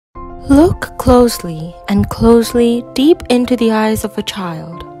Look closely and closely deep into the eyes of a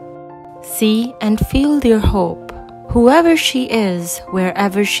child. See and feel their hope. Whoever she is,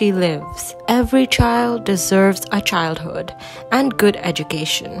 wherever she lives, every child deserves a childhood and good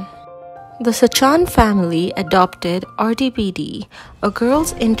education. The Sachan family adopted RDBD, a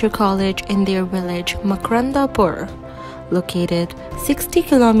girls' inter-college in their village Makrandapur, located 60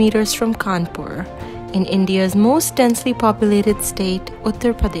 kilometers from Kanpur, in India's most densely populated state,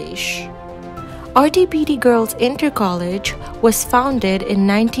 Uttar Pradesh. RDBD Girls Inter-College was founded in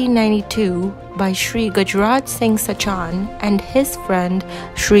 1992 by Shri Gajraj Singh Sachan and his friend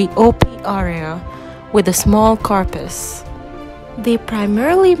Shri O.P. Arya with a small corpus. They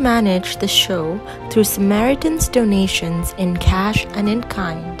primarily manage the show through Samaritan's donations in cash and in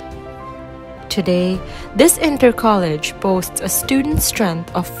kind. Today, this inter-college boasts a student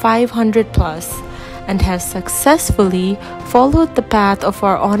strength of 500 plus and has successfully followed the path of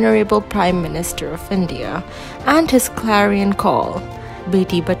our Honorable Prime Minister of India and his clarion call,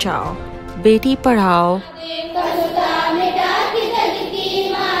 Beti Bachao, Beti Padhao.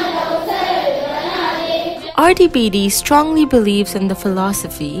 RDBD strongly believes in the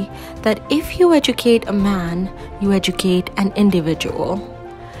philosophy that if you educate a man, you educate an individual.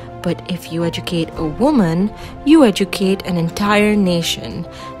 But if you educate a woman, you educate an entire nation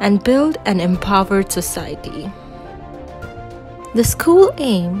and build an empowered society. The school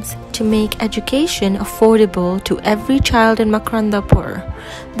aims to make education affordable to every child in Makrandapur,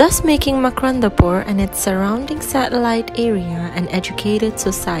 thus making Makrandapur and its surrounding satellite area an educated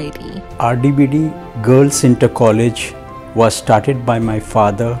society. RDBD Girls Inter College was started by my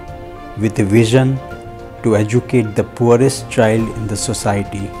father with a vision to educate the poorest child in the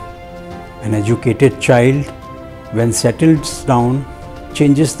society. An educated child, when settles down,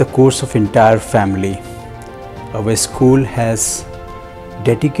 changes the course of entire family. Our school has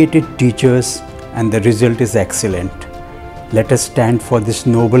dedicated teachers and the result is excellent. Let us stand for this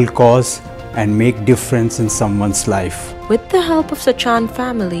noble cause and make difference in someone's life. With the help of Sachan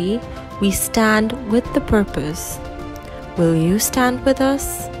family, we stand with the purpose. Will you stand with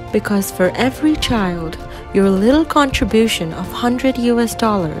us? Because for every child, your little contribution of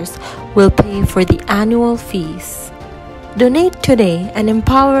 $100 will pay for the annual fees. Donate today and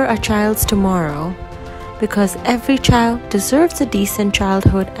empower a child's tomorrow, because every child deserves a decent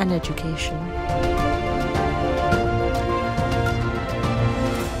childhood and education.